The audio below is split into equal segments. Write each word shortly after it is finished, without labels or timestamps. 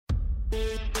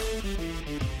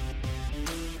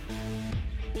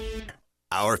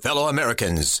Our fellow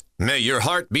Americans, may your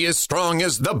heart be as strong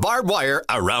as the barbed wire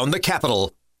around the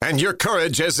Capitol, and your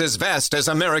courage as vast as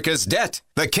America's debt.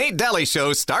 The Kate Dalley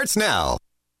Show starts now.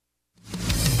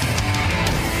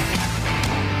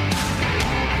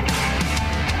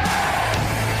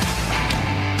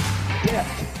 Debt.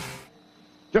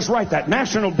 Just write that.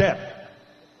 National debt.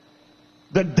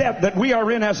 The debt that we are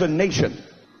in as a nation.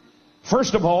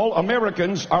 First of all,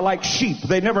 Americans are like sheep.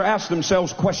 They never ask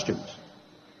themselves questions.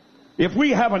 If we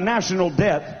have a national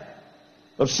debt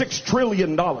of $6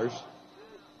 trillion,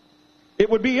 it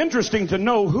would be interesting to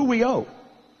know who we owe.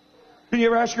 Can you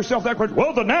ever ask yourself that question?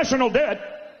 Well, the national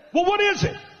debt. Well, what is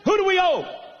it? Who do we owe?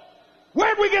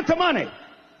 Where'd we get the money?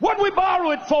 What'd we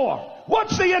borrow it for?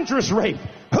 What's the interest rate?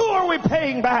 Who are we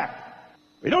paying back?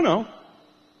 We don't know.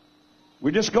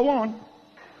 We just go on.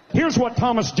 Here's what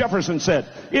Thomas Jefferson said.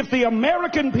 If the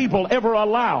American people ever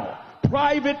allow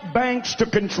private banks to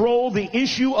control the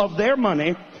issue of their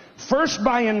money, first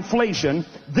by inflation,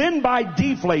 then by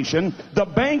deflation, the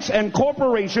banks and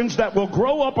corporations that will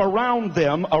grow up around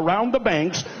them, around the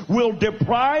banks, will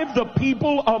deprive the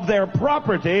people of their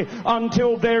property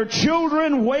until their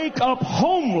children wake up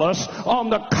homeless on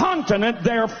the continent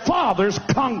their fathers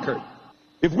conquered.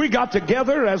 If we got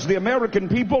together as the American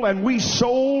people and we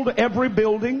sold every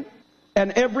building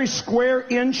and every square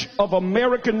inch of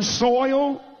American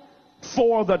soil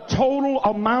for the total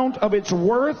amount of its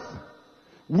worth,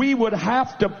 we would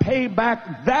have to pay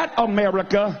back that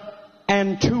America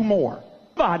and two more.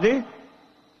 Nobody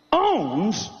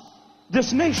owns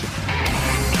this nation.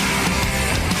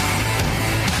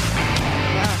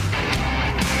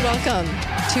 Welcome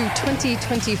to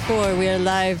 2024. We are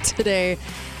live today.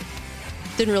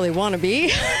 Didn't really want to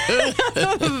be,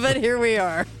 but here we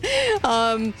are.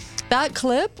 That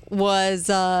clip was,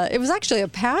 it was actually a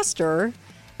pastor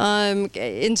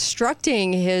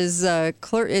instructing his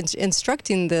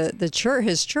instructing the church,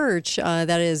 his church,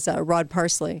 that is Rod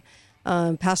Parsley,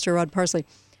 Pastor Rod Parsley,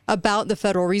 about the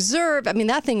Federal Reserve. I mean,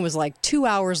 that thing was like 2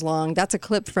 hours long. That's a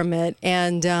clip from it,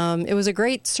 and it was a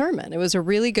great sermon. It was a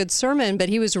really good sermon, but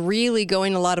he was really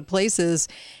going a lot of places,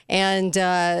 and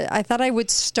I thought I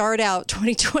would start out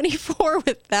 2024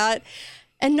 with that,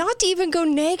 and not to even go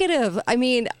negative. I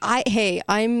mean, I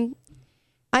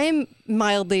am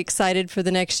mildly excited for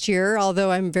the next year,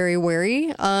 although I'm very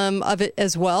wary of it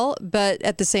as well. But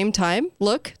at the same time,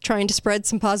 look, trying to spread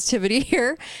some positivity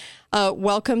here.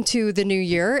 Welcome to the new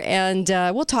year, and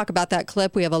we'll talk about that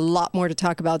clip. We have a lot more to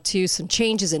talk about, too. Some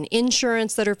changes in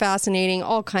insurance that are fascinating,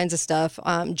 all kinds of stuff.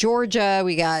 Georgia,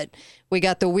 we got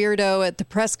the weirdo at the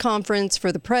press conference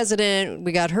for the president.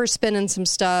 We got her spinning some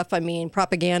stuff. I mean,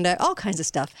 propaganda, all kinds of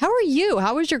stuff. How are you?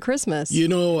 How was your Christmas? You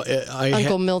know,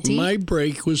 Uncle Milty? My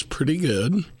break was pretty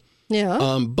good.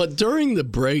 Yeah. But during the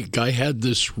break, I had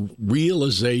this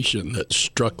realization that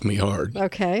struck me hard.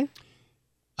 Okay.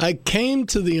 I came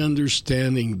to the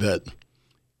understanding that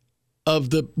of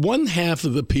the one half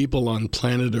of the people on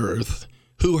planet Earth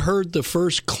who heard the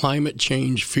first climate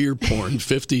change fear porn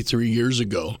 53 years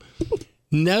ago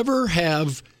never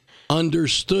have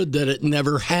understood that it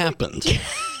never happened.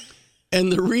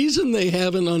 And the reason they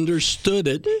haven't understood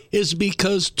it is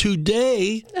because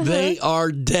today they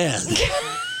are dead.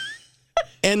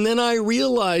 And then I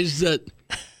realized that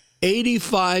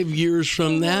 85 years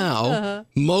from now,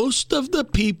 most of the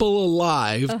people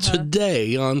alive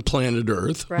today on planet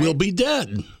Earth will be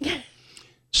dead.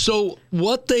 So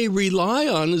what they rely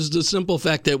on is the simple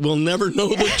fact that we'll never know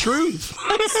the truth.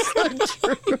 That's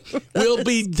so true. We'll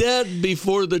be dead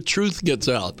before the truth gets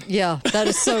out. Yeah, that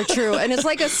is so true. And it's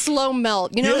like a slow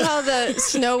melt. You know how the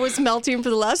snow was melting for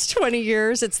the last 20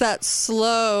 years? It's that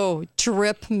slow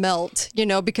drip melt, you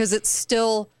know, because it's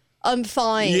still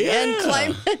unthawing and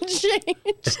climate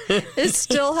change is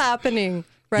still happening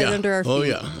under our feet. Oh,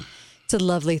 yeah. It's a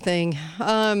lovely thing.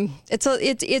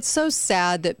 It's so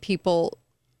sad that people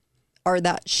are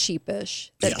that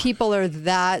sheepish, that people are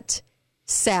that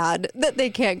sad that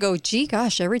they can't go, gee,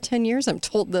 gosh, every 10 years I'm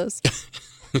told this.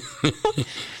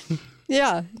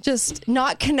 Yeah, just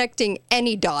not connecting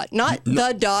any dot, not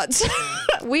the dots.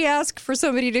 We ask for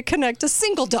somebody to connect a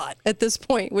single dot at this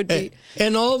point would be.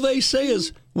 And all they say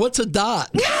is, what's a dot?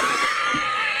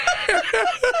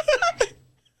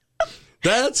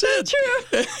 That's it.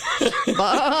 True.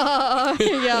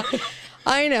 Yeah,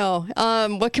 I know.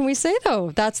 What can we say,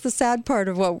 though? That's the sad part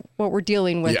of what we're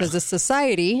dealing with as a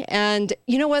society. And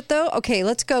you know what, though? Okay,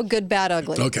 let's go good, bad,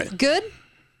 ugly. Okay. Good.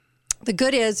 The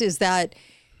good is that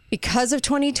because of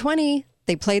 2020,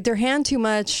 they played their hand too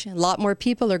much. A lot more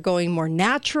people are going more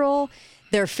natural.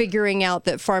 They're figuring out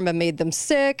that pharma made them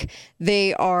sick.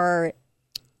 They are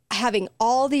having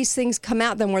all these things come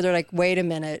at them where they're like, wait a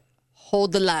minute.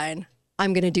 hold the line.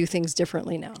 I'm going to do things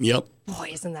differently now. Yep. Boy,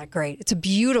 isn't that great? It's a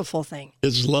beautiful thing.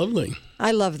 It's lovely.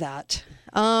 I love that.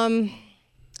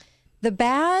 The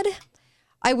bad,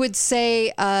 I would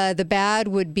say the bad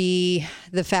would be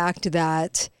the fact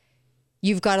that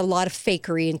you've got a lot of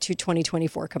fakery into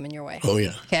 2024 coming your way. Oh,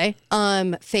 yeah. Okay.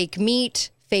 Fake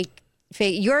meat, fake.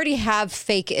 You already have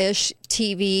fake-ish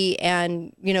TV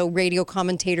and, radio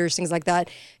commentators, things like that.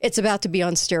 It's about to be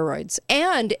on steroids.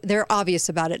 And they're obvious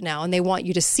about it now, and they want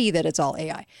you to see that it's all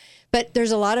AI. But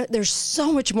there's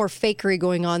so much more fakery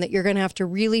going on that you're going to have to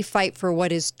really fight for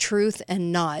what is truth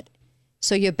and not.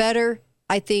 So you better,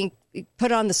 I think,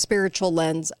 put on the spiritual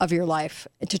lens of your life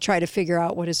to try to figure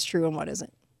out what is true and what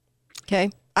isn't. Okay?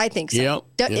 I think so.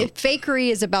 Yep.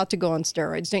 Fakery is about to go on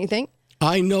steroids, don't you think?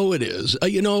 I know it is.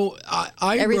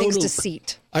 Everything's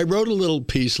deceit. I wrote a little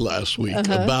piece last week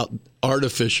about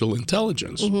artificial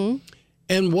intelligence. Mm-hmm.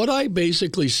 And what I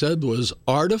basically said was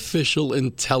artificial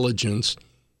intelligence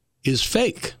is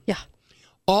fake. Yeah.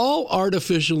 All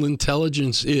artificial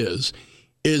intelligence is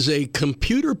a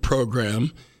computer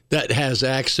program that has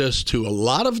access to a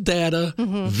lot of data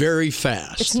very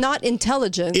fast. It's not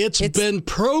intelligent. It's been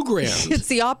programmed. It's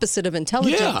the opposite of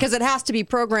intelligent because it has to be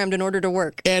programmed in order to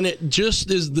work. And it just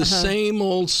is the same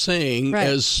old saying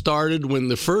as started when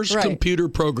the first computer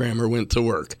programmer went to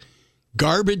work.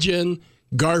 Garbage in,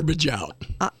 garbage out.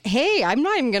 Hey, I'm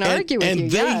not even going to argue with you.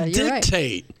 And they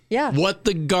dictate what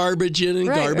the garbage in and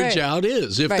garbage out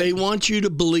is. If they want you to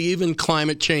believe in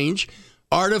climate change,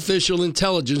 artificial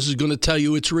intelligence is going to tell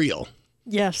you it's real.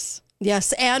 Yes,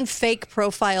 and fake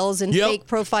profiles and fake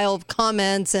profile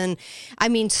comments. And I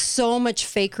mean, so much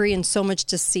fakery and so much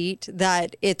deceit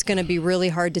that it's going to be really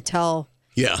hard to tell.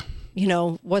 Yeah.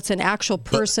 What's an actual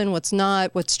person, what's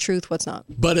not, what's truth, what's not.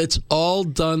 But it's all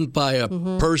done by a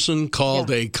person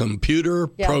called a computer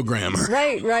programmer.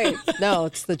 Right. No,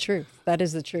 it's the truth. That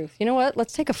is the truth. You know what?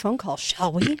 Let's take a phone call,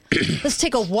 shall we? Let's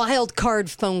take a wild card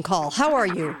phone call. How are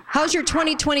you? How's your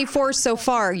 2024 so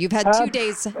far? You've had 2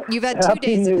 days. You've had 2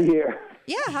 days. Happy New Year.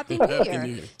 Yeah, Happy New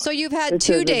Year. So you've had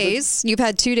 2 days. You've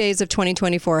had 2 days of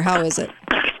 2024. How is it?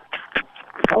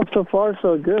 Oh, so far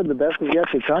so good. The best is yet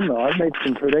to come, though. I've made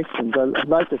some predictions. I'd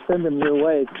like to send them your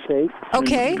way, Kate.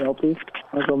 Okay.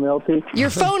 Uncle Milty. Your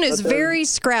phone is very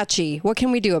scratchy. What can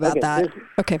we do about that?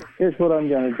 Here's what I'm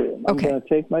going to do. I'm going to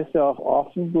take myself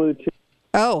off from Bluetooth.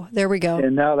 Oh, there we go.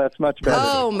 And now that's much better.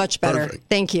 Oh, much better. Perfect.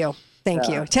 Thank you.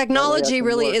 Technology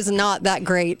really is not that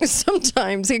great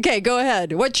sometimes. Okay, go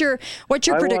ahead. What's your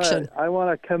prediction? I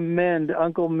want to commend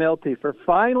Uncle Milty for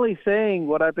finally saying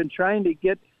what I've been trying to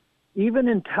get. Even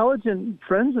intelligent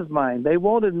friends of mine, they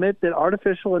won't admit that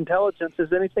artificial intelligence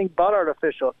is anything but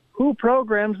artificial. Who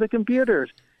programs the computers?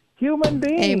 Human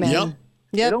beings. Amen. Yep.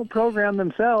 They don't program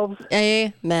themselves.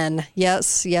 Amen.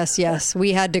 Yes.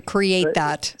 We had to create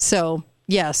that. So,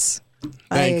 yes,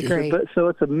 I agree. So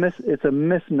it's a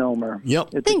misnomer.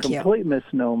 Yep. It's a complete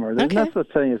misnomer. There's no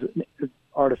such thing as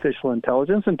artificial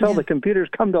intelligence until the computers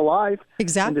come to life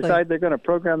and decide they're going to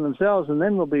program themselves, and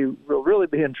then we'll really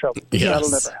be in trouble. Yes. That'll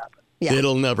never happen. Yeah.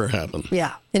 It'll never happen.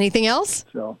 Yeah. Anything else?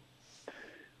 So,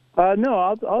 no,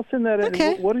 I'll send that in.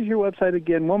 Okay. What is your website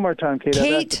again? One more time, Kate.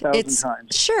 I've asked 1,000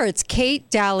 times. Sure. It's Kate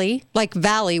Dalley, like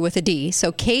Valley with a D.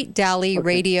 So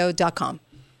KateDalleyRadio.com.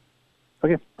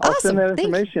 Okay. I'll send that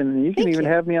information, and you can even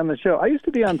have me on the show. I used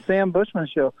to be on Sam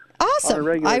Bushman's show. Awesome. On a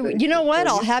regular basis. You know what?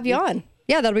 I'll have you on.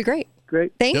 Yeah, that'll be great.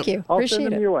 Great. Thank you. I'll Appreciate send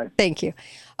them it. your way. Thank you.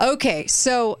 Okay,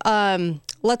 so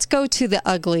let's go to the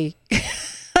ugly.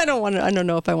 I don't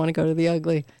know if I want to go to the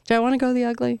ugly. Do I want to go to the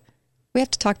ugly? We have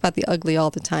to talk about the ugly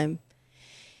all the time.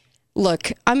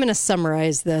 Look, I'm going to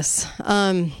summarize this.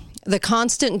 The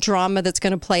constant drama that's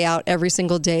going to play out every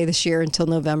single day this year until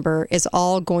November is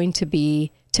all going to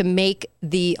be to make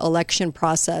the election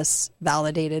process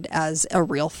validated as a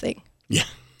real thing. Yeah.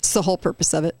 It's the whole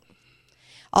purpose of it.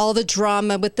 All the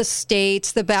drama with the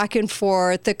states, the back and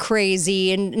forth, the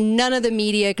crazy, and none of the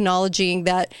media acknowledging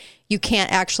that you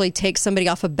can't actually take somebody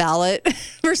off a ballot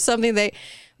for something they've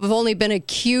only been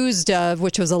accused of,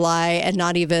 which was a lie, and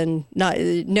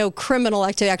no criminal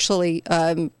act actually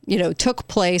took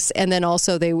place, and then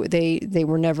also they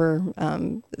were never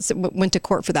went to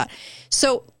court for that.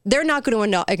 So they're not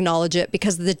going to acknowledge it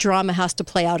because the drama has to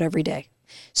play out every day.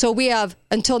 So we have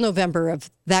until November of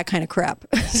that kind of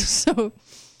crap. So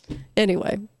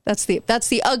anyway, that's the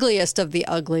ugliest of the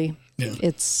ugly. Yeah.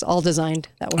 It's all designed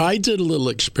that way. I did a little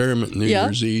experiment New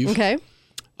Year's Eve. Okay.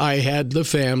 I had the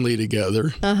family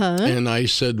together, and I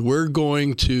said, we're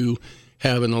going to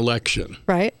have an election.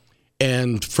 Right.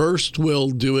 And first we'll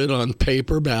do it on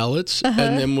paper ballots, and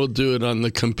then we'll do it on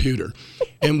the computer.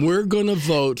 and we're going to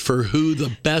vote for who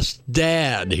the best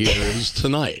dad here is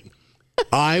tonight.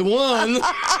 I won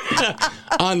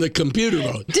on the computer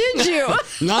vote. Did you?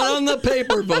 Not on the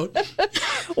paper vote.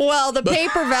 Well, the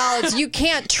paper ballots, you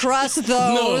can't trust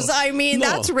those. No.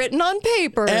 That's written on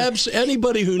paper.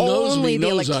 Anybody who knows me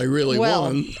knows I really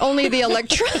won. Only the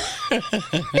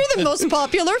You're the most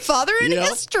popular father in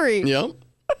history. Yep.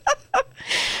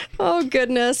 Oh,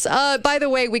 goodness. By the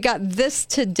way, we got this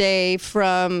today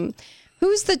from...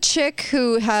 Who's the chick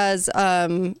who has,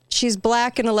 she's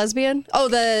black and a lesbian? Oh,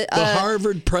 the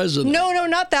Harvard president. No,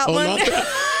 not that one. Not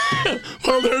that.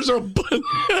 Well,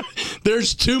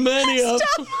 there's too many of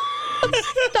them.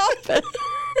 Stop it.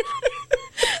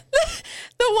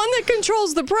 The one that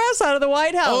controls the press out of the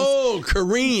White House. Oh,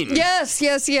 Karine. Yes.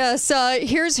 Here's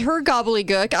her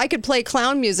gobbledygook. I could play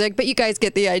clown music, but you guys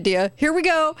get the idea. Here we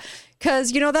go.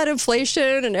 Because, that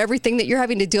inflation and everything that you're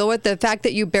having to deal with, the fact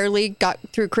that you barely got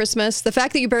through Christmas, the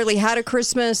fact that you barely had a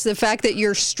Christmas, the fact that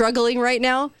you're struggling right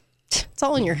now, it's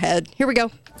all in your head. Here we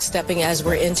go. Stepping as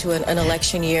we're into an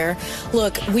election year.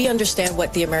 Look, we understand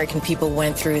what the American people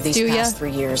went through these past 3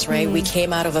 years, right? We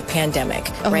came out of a pandemic,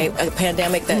 right? A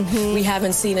pandemic that we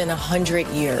haven't seen in 100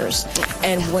 years.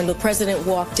 And when the president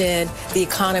walked in, the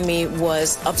economy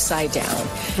was upside down.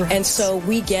 Right. And so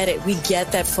we get it. We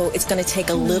get that it's going to take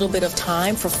a little bit of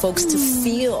time for folks to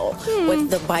feel what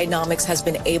the Bidenomics has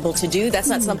been able to do. That's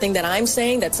not something that I'm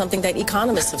saying. That's something that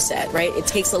economists have said, right? It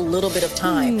takes a little bit of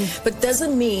time. But it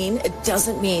doesn't mean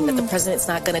that the president's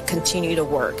not going to continue to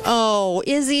work. Oh,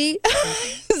 is he?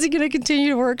 Is he going to continue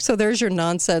to work? So there's your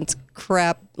nonsense,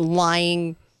 crap,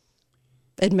 lying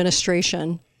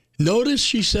administration. Notice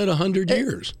she said 100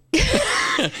 years.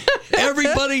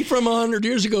 Everybody from 100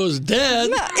 years ago is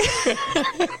dead.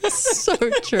 So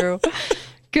true.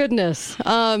 Goodness.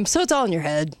 So it's all in your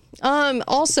head.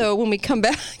 Also, when we come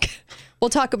back, we'll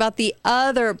talk about the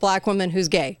other black woman who's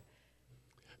gay.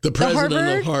 The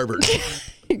president of Harvard.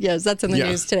 Yes, that's in the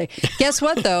news today. Guess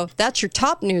what, though? That's your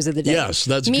top news of the day. Yes,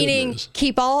 that's good news. Meaning,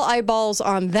 keep all eyeballs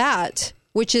on that,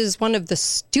 which is one of the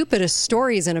stupidest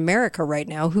stories in America right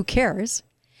now. Who cares?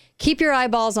 Keep your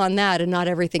eyeballs on that and not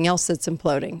everything else that's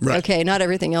imploding. Right. Okay, not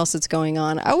everything else that's going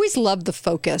on. I always love the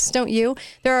focus, don't you?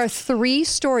 There are 3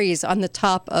 stories on the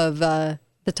top of the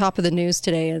news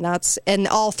today, and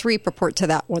all 3 purport to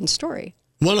that one story.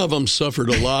 One of them suffered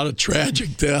a lot of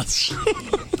tragic deaths.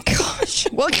 Gosh,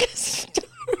 well,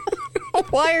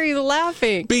 why are you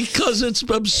laughing? Because it's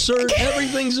absurd.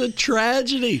 Everything's a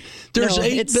tragedy. There's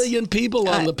 8 billion people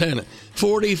on the planet.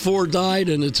 44 died,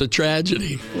 and it's a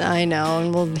tragedy. I know,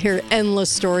 and we'll hear endless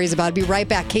stories about it. Be right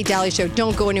back. Kate Dalley Show.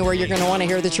 Don't go anywhere. You're going to want to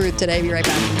hear the truth today. Be right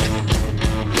back.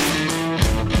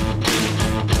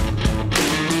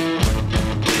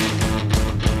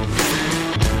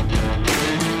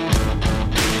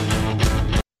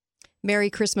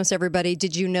 Merry Christmas, everybody.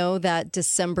 Did you know that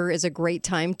December is a great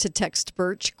time to text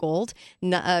Birch Gold?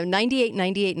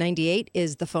 989898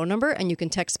 is the phone number, and you can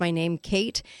text my name,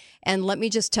 Kate. And let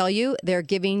me just tell you, they're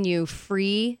giving you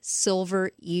free Silver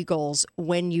Eagles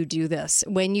when you do this.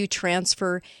 When you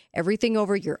transfer everything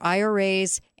over, your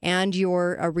IRAs and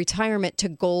your retirement to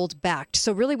gold backed.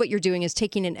 So really what you're doing is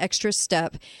taking an extra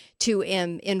step to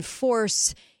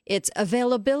enforce its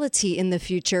availability in the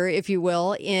future, if you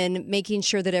will, in making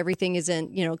sure that everything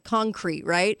isn't, concrete,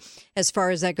 right? As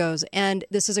far as that goes. And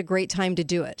this is a great time to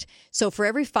do it. So for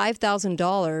every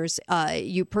 $5,000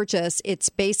 you purchase, it's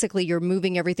basically you're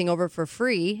moving everything over for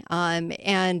free. And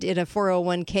in a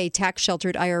 401k tax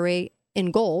sheltered IRA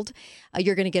in gold,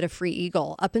 you're going to get a free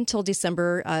Eagle up until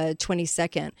December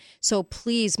 22nd. So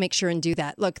please make sure and do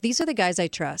that. Look, these are the guys I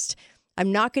trust.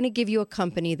 I'm not going to give you a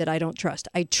company that I don't trust.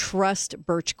 I trust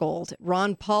Birch Gold.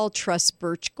 Ron Paul trusts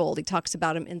Birch Gold. He talks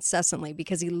about them incessantly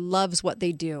because he loves what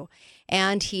they do.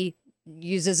 And he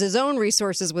uses his own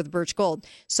resources with Birch Gold.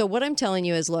 So what I'm telling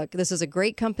you is, look, this is a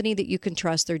great company that you can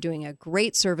trust. They're doing a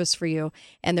great service for you.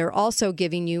 And they're also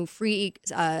giving you free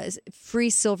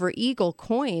Silver Eagle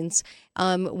coins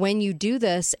when you do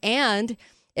this. And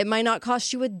it might not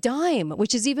cost you a dime,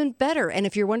 which is even better. And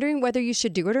if you're wondering whether you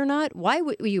should do it or not, why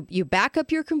would you back up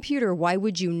your computer? Why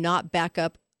would you not back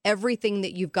up everything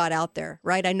that you've got out there,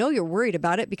 right? I know you're worried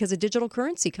about it because of digital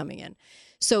currency coming in.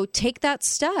 So take that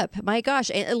step. My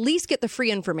gosh, and at least get the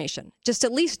free information. Just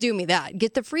at least do me that.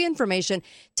 Get the free information.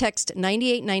 Text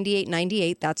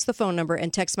 989898. That's the phone number.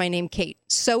 And text my name, Kate.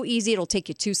 So easy. It'll take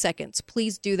you 2 seconds.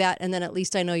 Please do that. And then at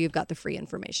least I know you've got the free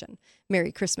information.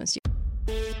 Merry Christmas.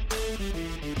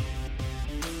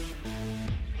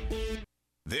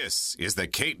 This is the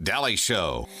Kate Dalley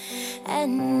Show.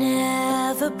 And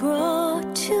never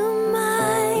brought to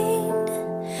mind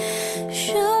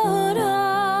should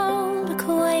all the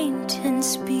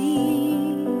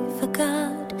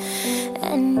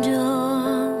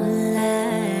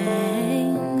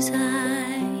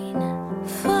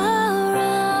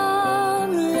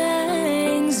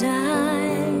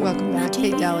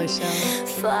Kate Dalley Show.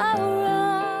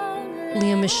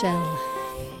 Leah Michelle.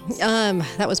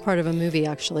 That was part of a movie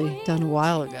actually done a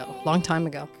while ago, long time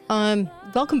ago.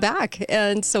 Welcome back,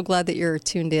 and so glad that you're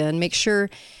tuned in. Make sure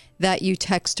that you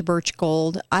text Birch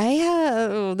Gold.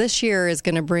 This year is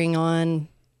going to bring on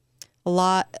a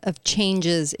lot of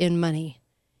changes in money,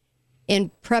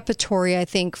 in preparatory, I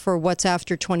think, for what's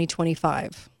after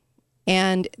 2025.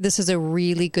 And this is a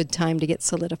really good time to get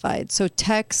solidified. So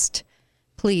text,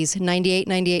 please,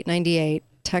 989898.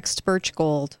 Text Birch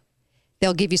Gold.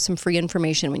 They'll give you some free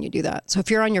information when you do that. So if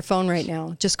you're on your phone right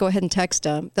now, just go ahead and text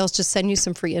them. They'll just send you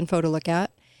some free info to look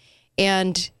at.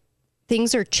 And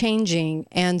things are changing.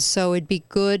 And so it'd be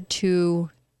good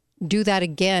to do that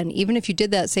again. Even if you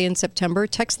did that, say in September,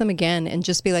 text them again and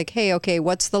just be like, hey, okay,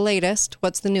 what's the latest?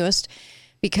 What's the newest?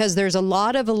 Because there's a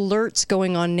lot of alerts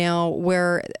going on now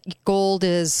where gold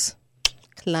is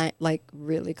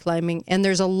really climbing. And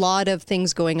there's a lot of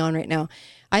things going on right now.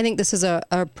 I think this is a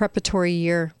preparatory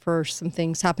year for some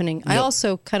things happening. Yep. I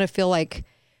also kind of feel like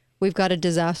we've got a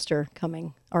disaster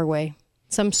coming our way,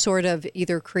 some sort of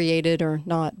either created or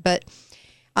not. But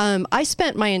I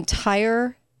spent my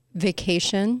entire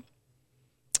vacation,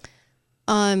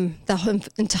 the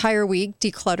entire week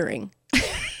decluttering.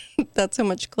 That's how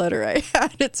much clutter I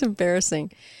had. It's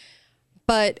embarrassing.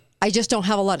 But I just don't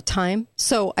have a lot of time.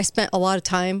 So I spent a lot of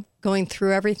time going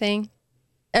through everything.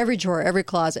 Every drawer, every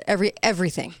closet,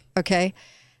 everything, okay?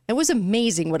 It was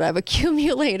amazing what I've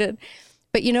accumulated.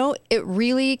 But, it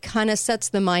really kind of sets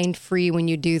the mind free when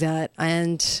you do that.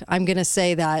 And I'm going to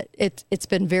say that it's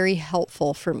been very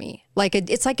helpful for me.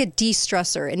 It's like a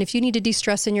de-stressor. And if you need to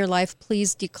de-stress in your life,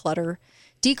 please declutter.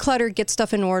 Declutter, get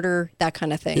stuff in order, that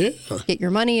kind of thing. Yeah. Get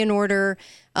your money in order.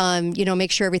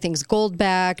 Make sure everything's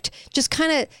gold-backed. Just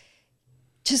kind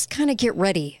of get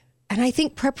ready. And I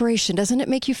think preparation, doesn't it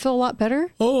make you feel a lot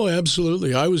better? Oh,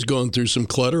 absolutely. I was going through some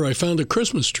clutter. I found a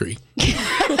Christmas tree.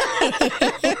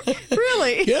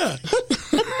 Really? Yeah.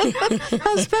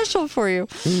 How special for you.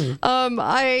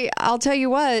 I'll tell you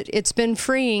what, it's been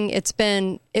freeing.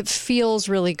 It feels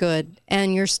really good.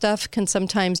 And your stuff can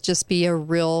sometimes just be a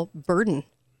real burden.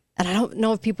 And I don't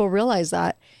know if people realize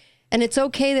that. And it's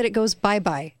okay that it goes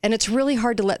bye-bye. And it's really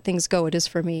hard to let things go. It is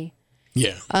for me.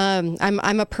 Yeah.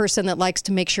 I'm a person that likes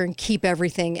to make sure and keep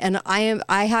everything. And why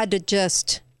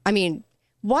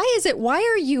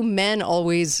are you men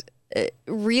always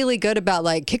really good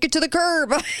about kick it to the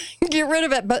curb, get rid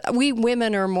of it? But we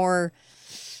women are more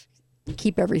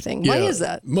keep everything. Yeah. Why is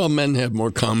that? Well, men have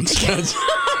more common sense.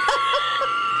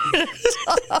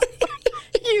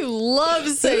 You love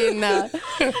saying that.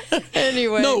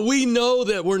 Anyway. No, we know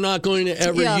that we're not going to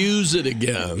ever use it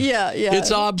again. Yeah.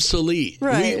 It's obsolete.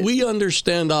 Right. We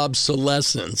understand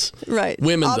obsolescence. Right.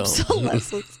 Women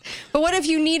don't. But what if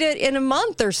you need it in a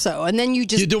month or so, and then you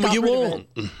just you won't.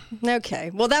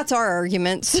 Okay. Well, that's our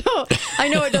argument. So I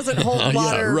know it doesn't hold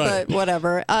water, but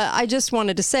whatever. I just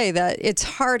wanted to say that it's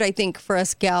hard, I think, for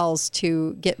us gals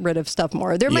to get rid of stuff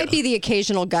more. There might be the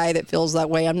occasional guy that feels that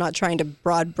way. I'm not trying to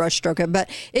broad brushstroke it, but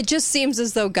it just seems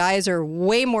as though guys are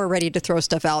way more ready to throw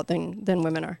stuff out than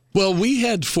women are. Well, we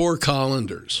had 4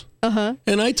 colanders. Uh-huh.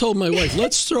 And I told my wife,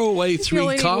 let's throw away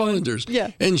 3 colanders.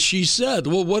 Yeah. And she said,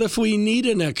 well, what if we need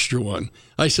an extra one?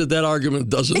 I said, that argument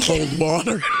doesn't hold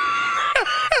water.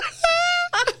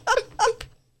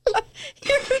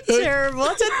 You're terrible.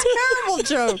 It's a terrible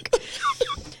joke.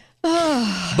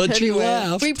 But anyway, you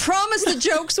laughed. We promise the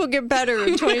jokes will get better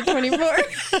in 2024.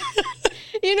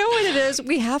 You know what it is?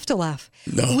 We have to laugh.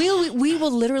 No. We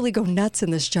will literally go nuts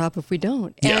in this job if we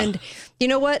don't. Yeah. And you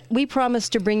know what? We promise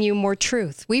to bring you more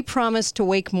truth. We promise to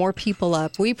wake more people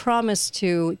up. We promise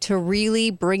to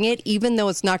really bring it, even though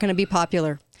it's not going to be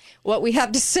popular. What we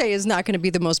have to say is not going to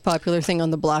be the most popular thing on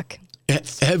the block.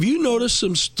 Have you noticed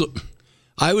some...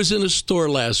 I was in a store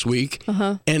last week,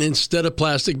 and instead of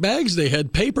plastic bags, they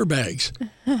had paper bags.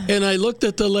 And I looked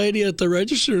at the lady at the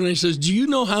register, and I said, do you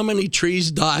know how many trees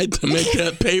died to make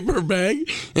that paper bag?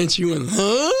 And she went,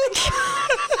 huh?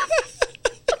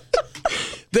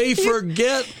 They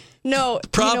forget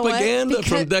propaganda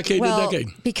from decade to decade.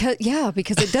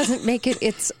 Because it doesn't make it,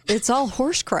 it's all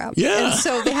horse crap. Yeah. And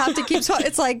so they have to keep,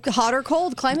 it's like hot or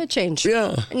cold climate change.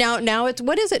 Yeah. Now it's,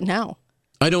 what is it now?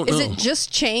 I don't know. Is it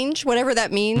just change, whatever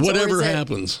that means? Whatever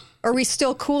happens. Are we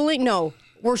still cooling? No,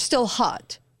 we're still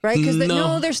hot, right? Because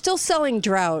they're still selling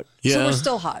drought, so we're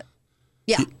still hot.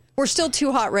 Yeah, we're still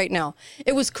too hot right now.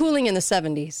 It was cooling in the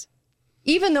 70s,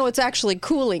 even though it's actually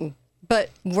cooling,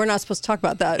 but we're not supposed to talk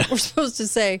about that. We're supposed to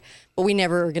say, but we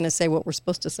never are going to say what we're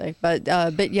supposed to say. But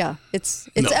yeah, it's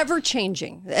ever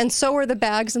changing, and so are the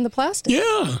bags and the plastic.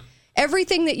 Yeah.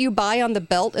 Everything that you buy on the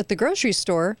belt at the grocery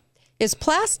store is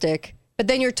plastic, but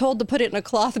then you're told to put it in a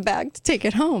cloth bag to take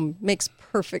it home. Makes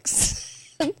perfect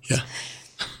sense. Yeah.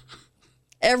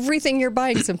 Everything you're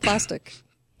buying is in plastic.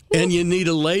 And you need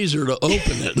a laser to open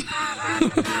it.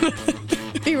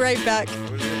 Be right back.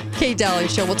 Kate Dalley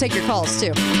Show. We'll take your calls,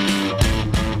 too.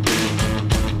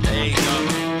 There you go.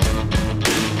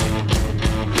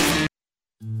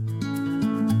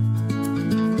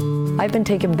 I've been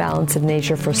taking Balance of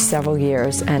Nature for several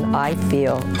years, and I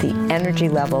feel the energy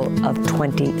level of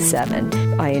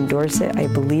 27. I endorse it, I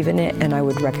believe in it, and I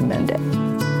would recommend it.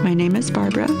 My name is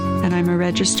Barbara, and I'm a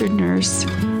registered nurse,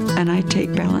 and I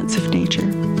take Balance of Nature.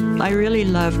 I really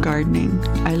love gardening.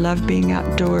 I love being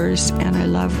outdoors, and I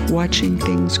love watching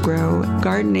things grow.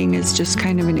 Gardening is just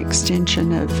kind of an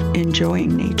extension of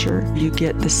enjoying nature. You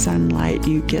get the sunlight,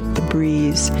 you get the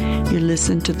breeze, you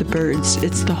listen to the birds.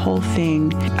 It's the whole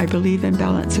thing. I believe in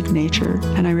Balance of Nature,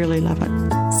 and I really love it.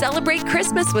 Celebrate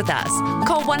Christmas with us.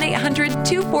 Call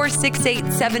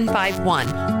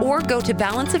 1-800-246-8751 or go to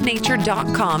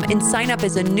balanceofnature.com and sign up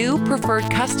as a new preferred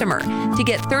customer to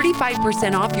get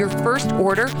 35% off your first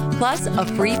order plus a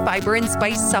free fiber and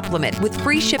spice supplement with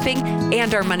free shipping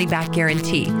and our money-back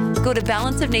guarantee. Go to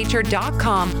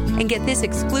balanceofnature.com and get this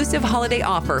exclusive holiday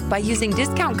offer by using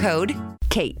discount code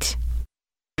KATE.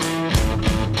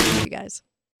 You guys.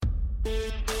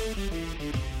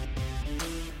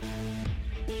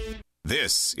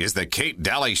 This is the Kate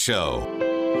Dalley Show.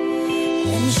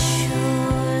 And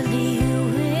surely you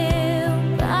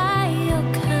will buy your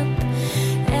cup,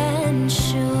 and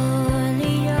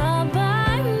surely you'll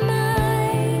buy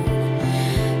mine,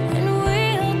 and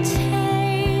we'll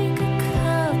take a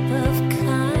cup of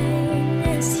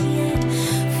kindness yet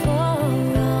for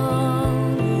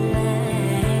old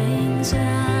lang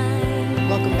syne.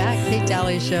 Welcome back. Kate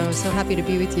Dalley Show. So happy to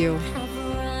be with you.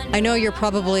 I know you're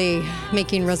probably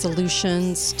making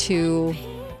resolutions to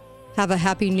have a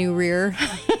happy new year.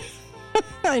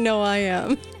 I know I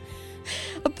am.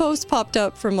 A post popped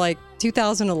up from like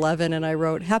 2011 and I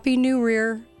wrote, Happy New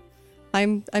Year.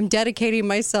 I'm dedicating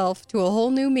myself to a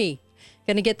whole new me.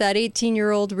 Gonna get that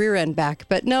 18-year-old rear end back.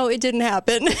 But no, it didn't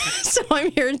happen. So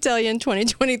I'm here to tell you in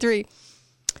 2023,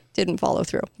 didn't follow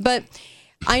through. But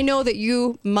I know that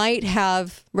you might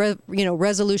have,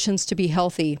 resolutions to be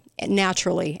healthy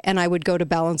naturally, and I would go to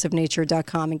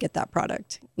balanceofnature.com and get that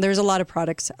product. There's a lot of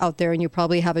products out there, and you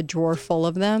probably have a drawer full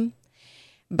of them.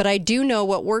 But I do know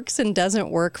what works and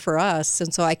doesn't work for us,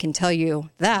 and so I can tell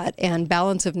you that, and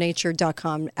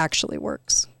balanceofnature.com actually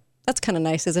works. That's kind of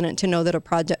nice, isn't it, to know that a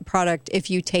product,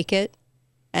 if you take it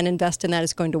and invest in that,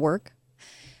 is going to work.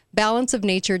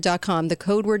 Balanceofnature.com, the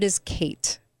code word is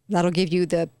KATE. That'll give you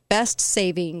the best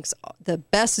savings, the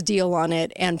best deal on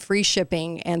it, and free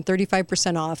shipping and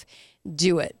 35% off.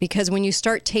 Do it. Because when you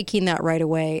start taking that right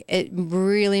away, it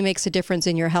really makes a difference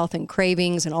in your health and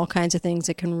cravings and all kinds of things.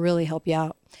 It can really help you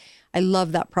out. I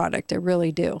love that product. I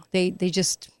really do. They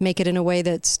just make it in a way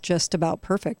that's just about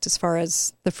perfect as far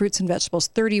as the fruits and vegetables,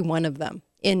 31 of them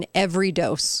in every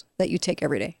dose that you take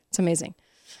every day. It's amazing.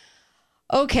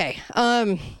 Okay.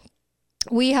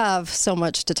 We have so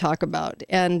much to talk about.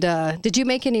 And did you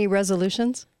make any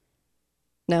resolutions?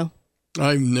 No?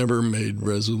 I've never made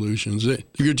resolutions.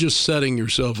 You're just setting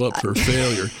yourself up for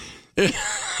failure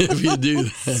if you do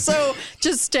that. So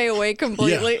just stay away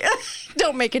completely. Yeah.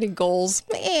 Don't make any goals.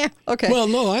 Okay. Well,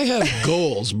 no, I have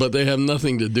goals, but they have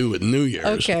nothing to do with New Year's.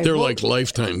 Okay. They're like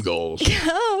lifetime goals.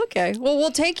 Oh, okay. Well,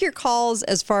 we'll take your calls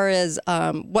as far as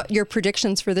what your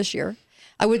predictions for this year.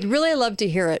 I would really love to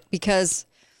hear it because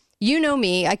you know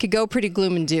me, I could go pretty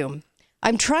gloom and doom.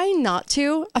 I'm trying not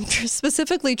to. I'm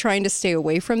specifically trying to stay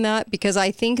away from that because I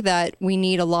think that we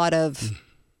need a lot of,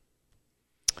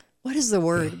 what is the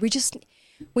word?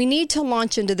 We need to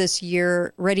launch into this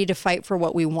year ready to fight for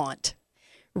what we want,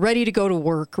 ready to go to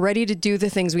work, ready to do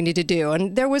the things we need to do.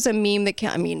 And there was a meme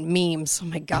memes. Oh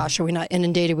my gosh, are we not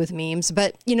inundated with memes?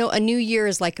 But, a new year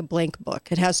is like a blank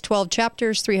book. It has 12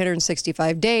 chapters,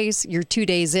 365 days. You're 2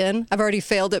 days in. I've already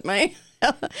failed at my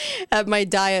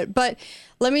diet. But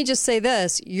let me just say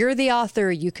this. You're the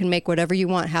author. You can make whatever you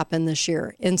want happen this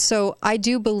year. And so I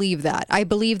do believe that. I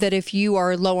believe that if you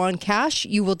are low on cash,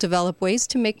 you will develop ways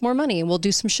to make more money. And we'll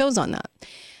do some shows on that.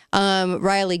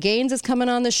 Riley Gaines is coming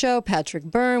on the show. Patrick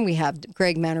Byrne. We have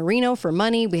Greg Manarino for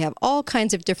money. We have all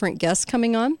kinds of different guests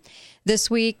coming on this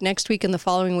week, next week, and the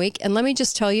following week. And let me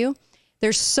just tell you,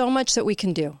 there's so much that we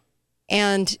can do.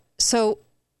 And so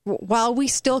while we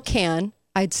still can,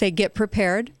 I'd say get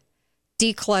prepared,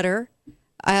 declutter.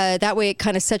 That way it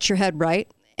kind of sets your head right.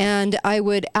 And I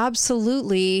would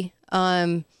absolutely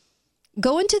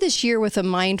go into this year with a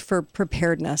mind for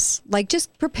preparedness, like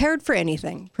just prepared for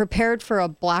anything, prepared for a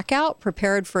blackout,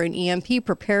 prepared for an EMP,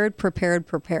 prepared.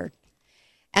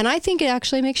 And I think it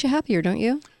actually makes you happier, don't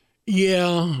you?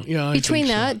 Yeah. Between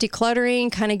that,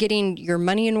 decluttering, kind of getting your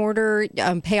money in order,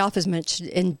 pay off as much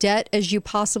in debt as you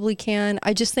possibly can.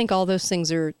 I just think all those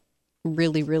things are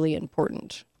really, really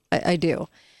important. I do.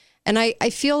 And I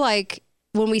feel like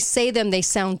when we say them, they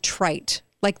sound trite.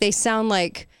 Like they sound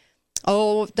like,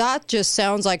 oh, that just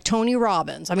sounds like Tony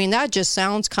Robbins. I mean, that just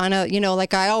sounds kind of,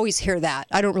 like I always hear that.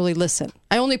 I don't really listen.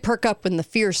 I only perk up when the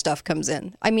fear stuff comes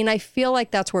in. I mean, I feel like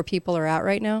that's where people are at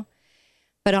right now.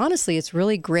 But honestly, it's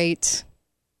really great.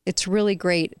 It's really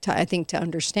great, I think, to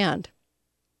understand,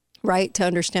 right? To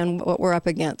understand what we're up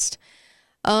against.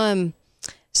 So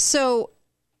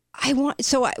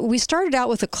we started out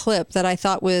with a clip that I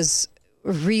thought was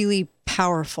really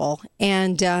powerful,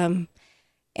 and I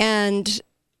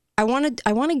want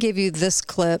to give you this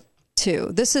clip too.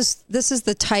 This is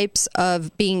the types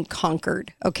of being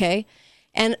conquered, okay?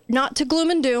 And not to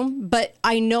gloom and doom, but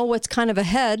I know what's kind of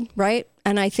ahead, right?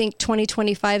 And I think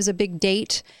 2025 is a big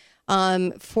date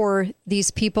for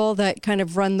these people that kind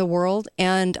of run the world,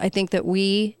 and I think that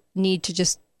we need to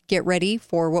just get ready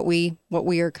for what we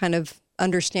are kind of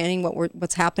understanding,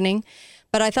 what's happening.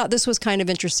 But I thought this was kind of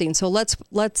interesting. So let's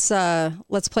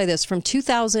play this from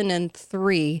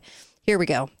 2003. Here we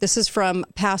go. This is from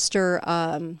Pastor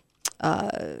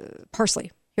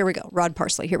Parsley. Here we go. Rod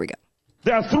Parsley. Here we go.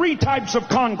 There are 3 types of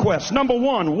conquest. Number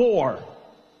 1, war.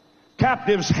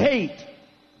 Captives hate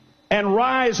and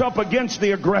rise up against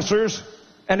the aggressors,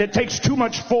 and it takes too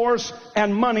much force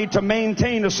and money to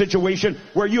maintain a situation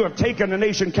where you have taken a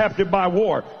nation captive by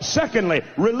war. Secondly,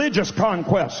 religious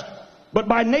conquest. But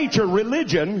by nature,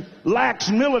 religion lacks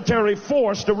military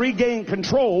force to regain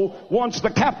control once the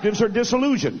captives are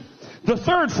disillusioned. The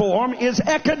third form is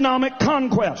economic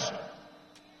conquest.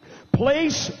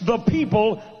 Place the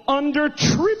people under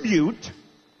tribute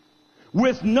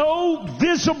with no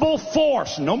visible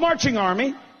force, no marching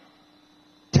army.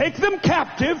 Take them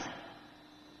captive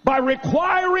by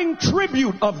requiring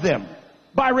tribute of them,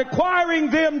 by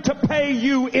requiring them to pay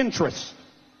you interest.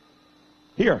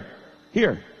 Here.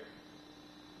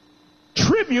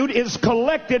 Tribute is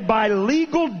collected by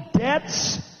legal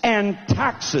debts and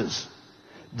taxes.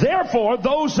 Therefore,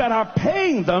 those that are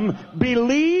paying them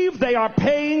believe they are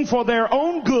paying for their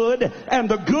own good and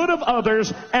the good of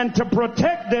others, and to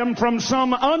protect them from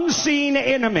some unseen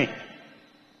enemy.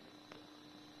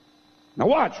 Now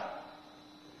watch.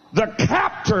 The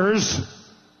captors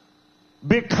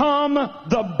become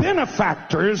the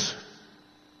benefactors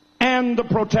and the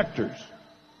protectors.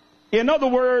 In other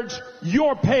words,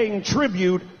 you're paying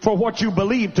tribute for what you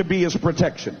believe to be his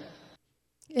protection.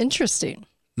 Interesting.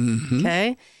 Mm-hmm.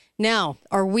 Okay. Now,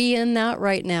 are we in that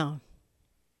right now?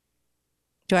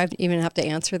 Do I even have to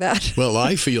answer that? Well,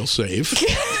 I feel safe.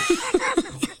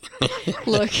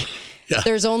 Look,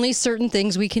 There's only certain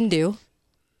things we can do,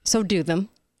 so do them.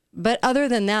 But other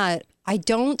than that, I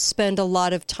don't spend a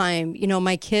lot of time,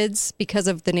 my kids, because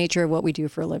of the nature of what we do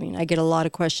for a living. I get a lot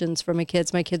of questions from my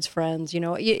kids' friends,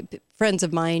 friends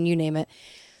of mine, you name it.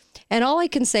 And all I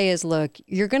can say is, look,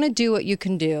 you're going to do what you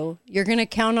can do. You're going to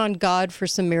count on God for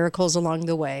some miracles along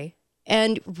the way.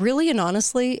 And really and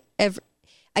honestly,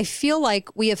 I feel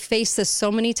like we have faced this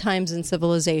so many times in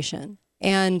civilization.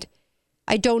 And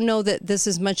I don't know that this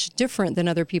is much different than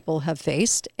other people have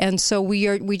faced. And so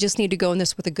we just need to go in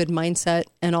this with a good mindset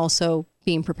and also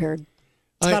being prepared.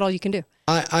 That's about all you can do.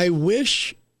 I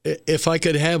wish, if I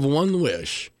could have one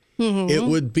wish, it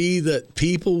would be that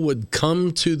people would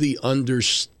come to the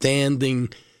understanding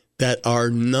that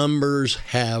our numbers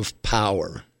have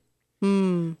power.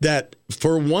 That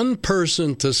for one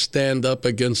person to stand up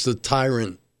against the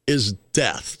tyrant is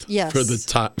death for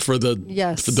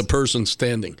the person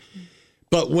standing.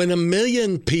 But when 1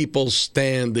 million people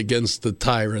stand against the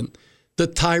tyrant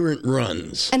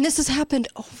runs. And this has happened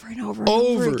over and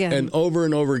over again. And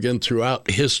over again throughout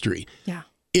history. Yeah.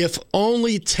 If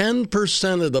only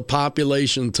 10% of the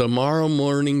population tomorrow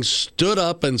morning stood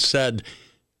up and said,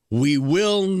 we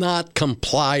will not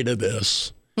comply to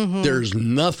this, there's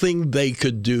nothing they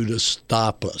could do to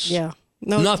stop us. Yeah.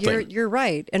 No, nothing. You're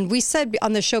right. And we said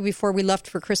on the show before we left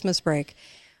for Christmas break,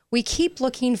 we keep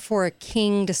looking for a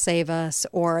king to save us,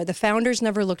 or the founders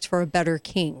never looked for a better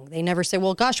king. They never say,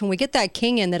 well, gosh, when we get that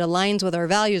king in that aligns with our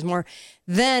values more,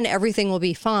 then everything will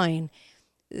be fine.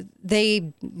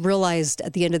 They realized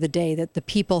at the end of the day that the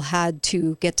people had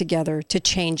to get together to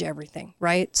change everything,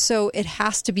 right? So it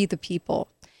has to be the people.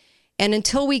 And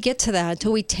until we get to that,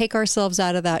 until we take ourselves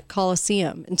out of that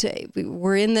Coliseum, until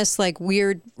we're in this like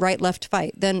weird right-left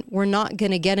fight, then we're not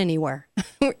going to get anywhere.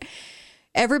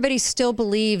 Everybody still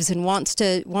believes and wants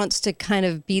to kind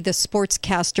of be the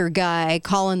sportscaster guy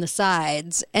calling the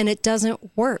sides, and it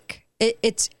doesn't work.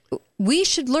 We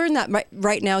should learn that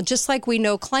right now, just like we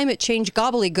know climate change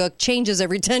gobbledygook changes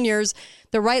every 10 years.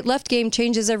 The right-left game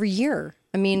changes every year.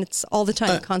 I mean, it's all the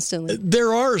time, constantly.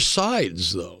 There are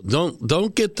sides, though.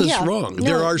 Don't get this wrong. No,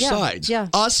 there are sides. Yeah.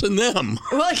 Us and them.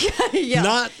 Well, yeah.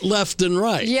 Not left and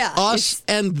right. Yeah. Us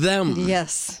and them.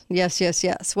 Yes.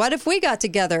 What if we got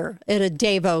together at a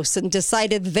Davos and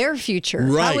decided their future?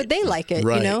 Right. How would they like it,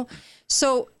 Right.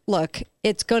 So, look,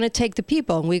 it's going to take the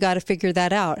people, and we got to figure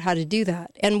that out, how to do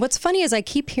that. And what's funny is I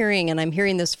keep hearing, and I'm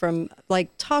hearing this from like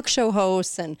talk show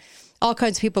hosts and all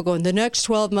kinds of people going, the next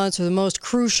 12 months are the most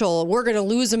crucial. We're going to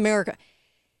lose America.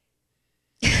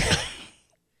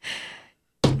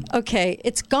 Okay,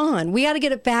 it's gone. We got to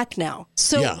get it back now.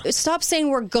 So stop saying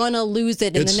we're going to lose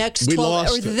it in the next 12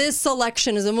 or this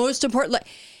election is the most important.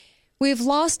 We've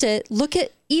lost it.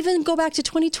 Go back to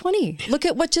 2020. Look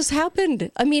at what just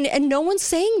happened. I mean, and no one's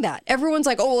saying that. Everyone's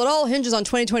like, oh, well, it all hinges on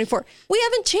 2024. We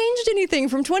haven't changed anything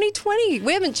from 2020.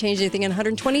 We haven't changed anything in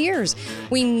 120 years.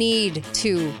 We need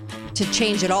to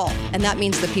change it all. And that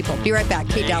means the people. Be right back.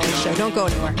 Kate Dalley Show. Don't go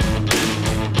anywhere.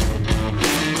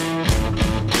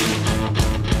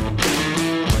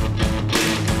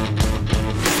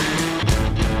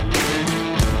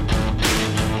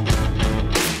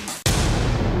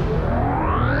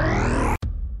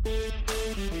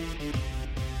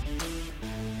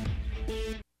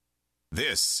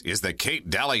 This is the Kate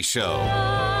Dalley Show.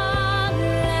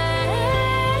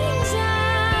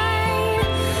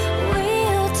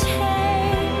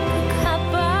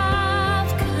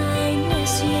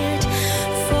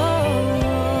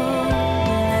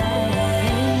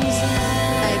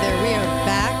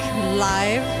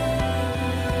 Live.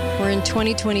 We're in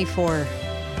 2024.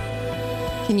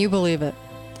 Can you believe it?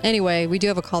 Anyway, we do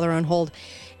have a caller on hold.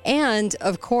 And,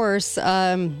 of course,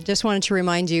 just wanted to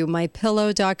remind you,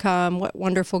 mypillow.com, what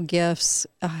wonderful gifts.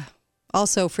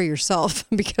 Also for yourself,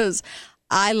 because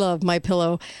I love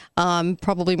MyPillow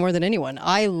probably more than anyone.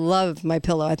 I love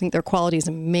MyPillow. I think their quality is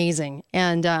amazing.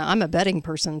 And I'm a bedding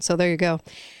person, so there you go.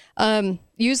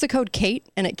 Use the code Kate,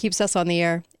 and it keeps us on the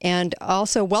air. And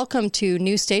also, welcome to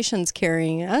new stations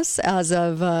carrying us as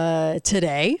of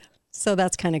today. So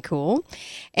that's kind of cool.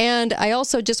 And I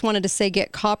also just wanted to say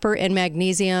get copper and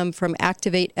magnesium from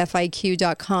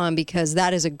activatefiq.com, because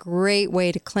that is a great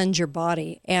way to cleanse your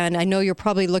body. And I know you're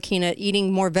probably looking at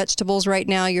eating more vegetables right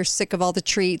now. You're sick of all the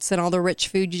treats and all the rich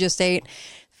food you just ate.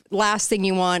 Last thing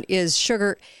you want is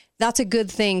sugar. That's a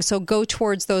good thing. So go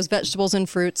towards those vegetables and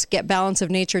fruits. Get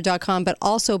balanceofnature.com, but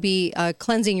also be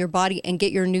cleansing your body and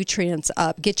get your nutrients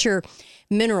up. Get your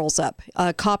minerals up.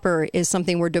 Copper is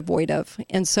something we're devoid of.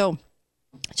 And so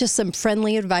just some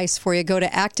friendly advice for you. Go to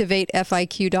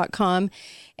activatefiq.com,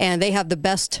 and they have the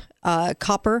best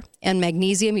copper and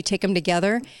magnesium. You take them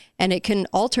together, and it can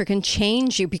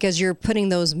change you because you're putting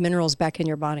those minerals back in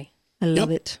your body. I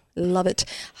love it. Love it.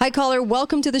 Hi, caller.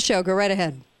 Welcome to the show. Go right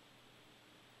ahead.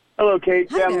 Hello, Kate.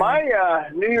 Hi there. My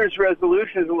New Year's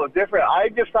resolution is a little different. I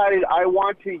decided I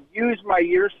want to use my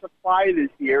year's supply this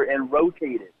year and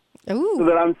rotate it. Ooh. So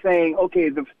that I'm saying, okay,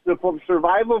 the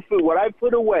survival food, what I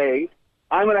put away,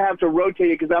 I'm going to have to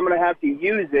rotate it because I'm going to have to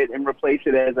use it and replace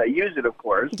it as I use it, of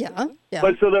course. Yeah.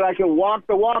 But so that I can walk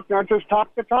the walk, not just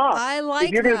talk the talk. I like that.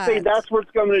 If you're going to say that's what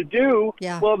it's going to do,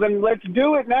 well, then let's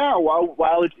do it now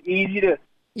while it's easy to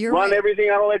run everything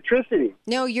on electricity.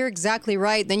 No, you're exactly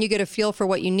right. Then you get a feel for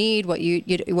what you need, what you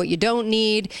don't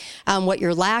need, what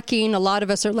you're lacking. A lot of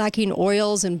us are lacking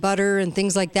oils and butter and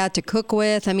things like that to cook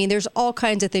with. I mean, there's all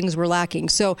kinds of things we're lacking.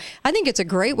 So I think it's a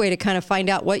great way to kind of find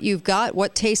out what you've got,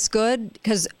 what tastes good.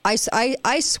 Because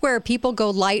I swear people go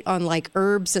light on like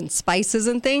herbs and spices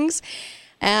and things.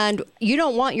 And you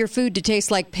don't want your food to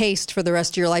taste like paste for the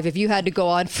rest of your life if you had to go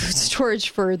on food storage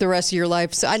for the rest of your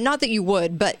life. So, not that you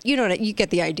would, but you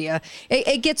get the idea.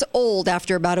 It gets old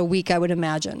after about a week, I would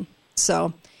imagine.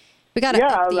 So we got to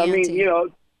up the ante.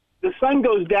 mean, the sun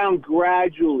goes down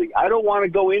gradually. I don't want to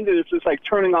go into this just like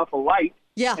turning off a light.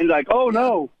 Yeah. And like, oh,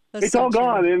 no, it's all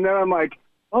gone. And then I'm like,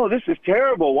 oh, this is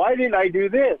terrible. Why didn't I do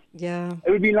this? Yeah.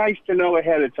 It would be nice to know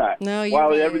ahead of time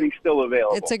while everything's still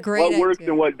available. It's a great idea. What works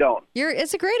and what don't.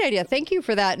 It's a great idea. Thank you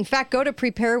for that. In fact, go to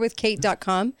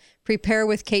preparewithkate.com.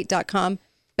 Preparewithkate.com.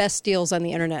 Best deals on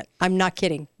the internet. I'm not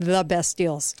kidding. The best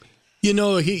deals.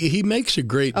 He makes a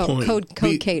great point.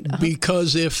 Code Kate.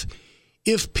 Because if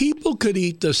if people could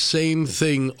eat the same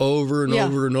thing over and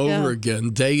over and over again,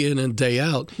 day in and day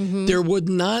out, there would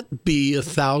not be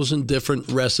 1,000 different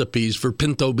recipes for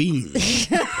pinto beans.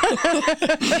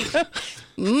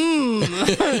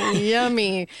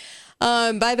 Yummy.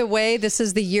 By the way, this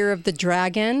is the year of the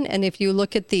dragon. And if you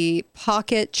look at the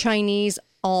Pocket Chinese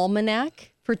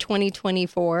Almanac for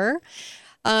 2024,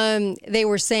 they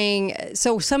were saying,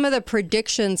 so some of the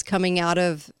predictions coming out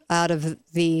of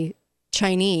the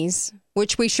Chinese,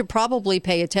 which we should probably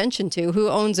pay attention to, who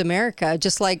owns America,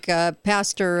 just like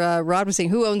Pastor Rod was saying,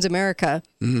 who owns America?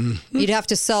 Mm-hmm. You'd have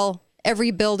to sell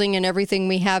every building and everything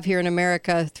we have here in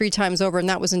America 3 times over, and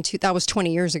that was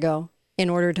 20 years ago, in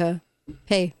order to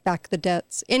pay back the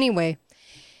debts. Anyway,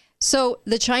 so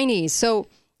the Chinese, so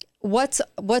what's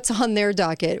on their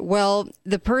docket? Well,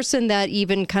 the person that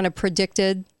even kind of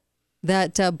predicted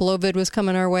that Blovid was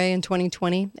coming our way in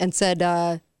 2020 and said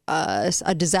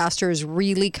a disaster is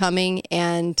really coming,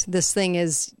 and this thing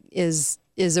is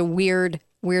a weird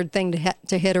thing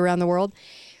to hit around the world.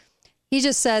 He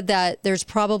just said that there's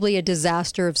probably a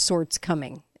disaster of sorts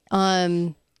coming,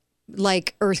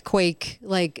 like earthquake,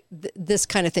 like this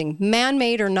kind of thing,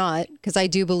 man-made or not, because I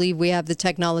do believe we have the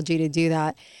technology to do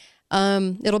that.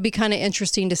 It'll be kind of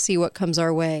interesting to see what comes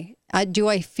our way. Do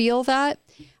I feel that?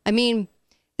 I mean,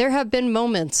 there have been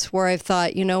moments where I've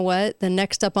thought, you know what, the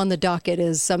next up on the docket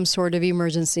is some sort of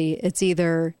emergency. It's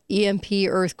either EMP,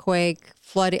 earthquake,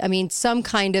 flooding, I mean, some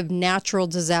kind of natural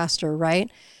disaster, right?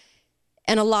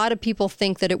 And a lot of people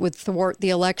think that it would thwart the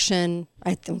election.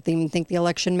 I don't even think the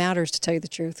election matters, to tell you the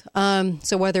truth.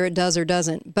 So whether it does or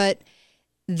doesn't. But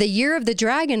the year of the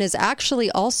dragon is actually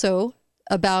also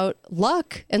about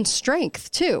luck and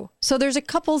strength, too. So there's a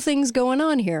couple things going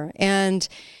on here. And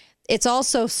it's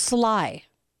also sly.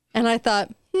 And I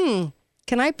thought,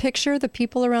 can I picture the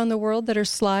people around the world that are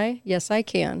sly? Yes, I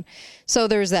can. So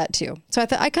there's that too. So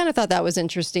I kind of thought that was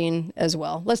interesting as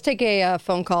well. Let's take a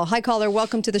phone call. Hi, caller.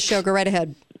 Welcome to the show. Go right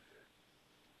ahead.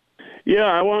 Yeah,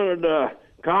 I wanted to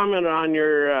comment on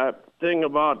your thing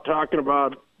about talking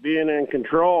about being in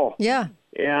control. Yeah.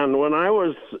 And when I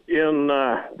was in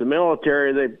the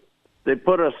military, they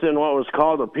put us in what was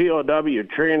called a POW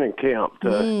training camp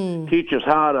to teach us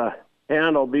how to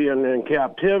handle being in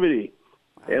captivity.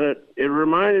 And it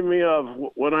reminded me of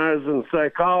when I was in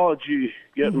psychology,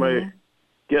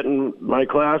 getting my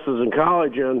classes in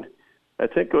college, and I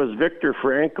think it was Viktor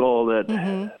Frankl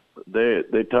that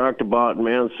they talked about in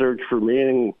Man's Search for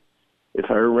Meaning, if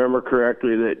I remember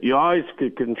correctly, that you always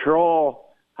could control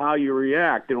how you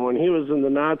react. And when he was in the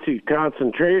Nazi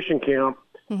concentration camp,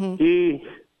 he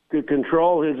could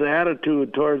control his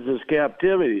attitude towards his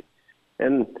captivity.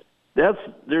 And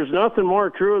there's nothing more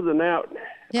true than that.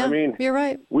 Yeah, I mean, you're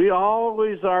right. We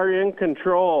always are in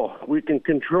control. We can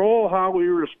control how we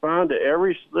respond to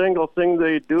every single thing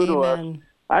they do to us.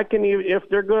 I can even, if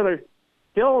they're going to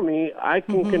kill me, I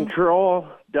can control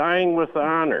dying with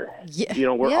honor. Yeah. You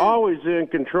know, we're always in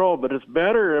control, but it's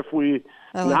better if we,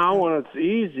 when it's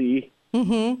easy,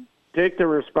 take the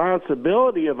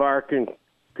responsibility of our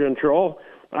control.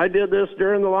 I did this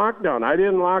during the lockdown. I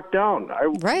didn't lock down. I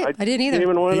didn't either.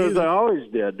 Even went as I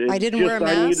always did. I didn't wear a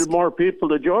mask. I needed more people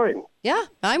to join. Yeah,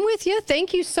 I'm with you.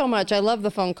 Thank you so much. I love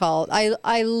the phone call.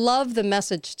 I love the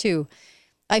message, too.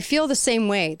 I feel the same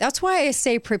way. That's why I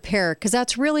say prepare, because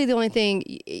that's really the only thing.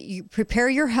 You prepare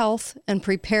your health and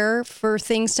prepare for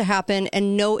things to happen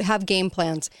and have game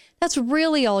plans. That's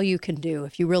really all you can do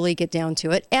if you really get down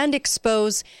to it, and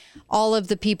expose all of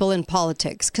the people in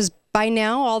politics, because by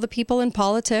now, all the people in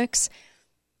politics,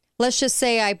 let's just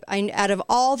say I out of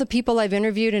all the people I've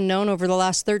interviewed and known over the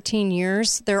last 13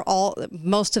 years,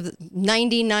 most of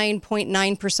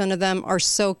 99.9% of them are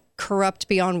so corrupt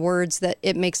beyond words that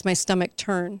it makes my stomach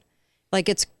turn. Like,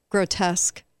 it's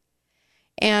grotesque.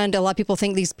 And a lot of people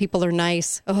think these people are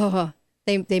nice. Oh,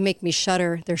 they make me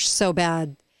shudder. They're so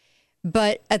bad.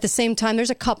 But at the same time, there's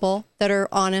a couple that are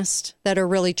honest, that are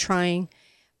really trying.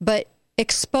 But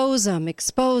expose them.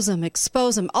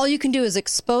 All you can do is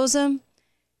expose them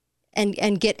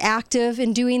and get active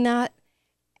in doing that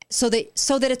so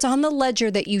that it's on the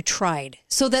ledger that you tried,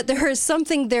 so that there is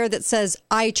something there that says,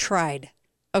 I tried,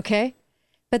 okay?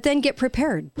 But then get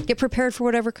prepared. Get prepared for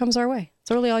whatever comes our way.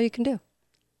 It's really all you can do.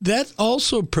 That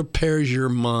also prepares your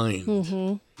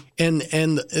mind.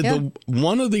 And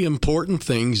one of the important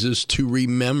things is to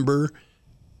remember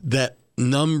that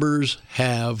numbers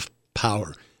have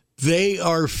power. They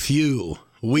are few.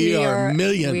 We are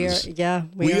millions.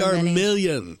 We are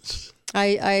millions. I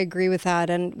agree with that.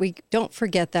 And we don't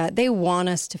forget that. They want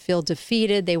us to feel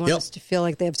defeated. They want us to feel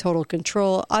like they have total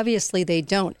control. Obviously, they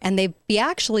don't. And they've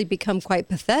actually become quite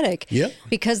pathetic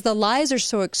because the lies are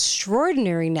so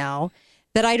extraordinary now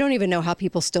that I don't even know how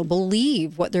people still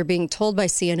believe what they're being told by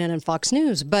CNN and Fox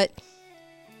News. But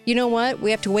you know what?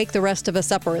 We have to wake the rest of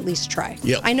us up, or at least try.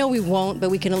 I know we won't, but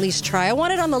we can at least try. I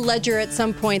want it on the ledger at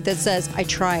some point that says, I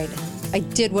tried. I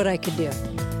did what I could do.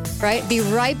 Right? Be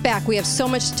right back. We have so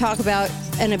much to talk about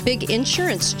and a big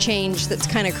insurance change that's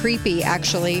kind of creepy,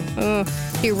 actually.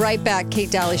 Be right back.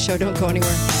 Kate Dalley Show. Don't go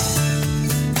anywhere.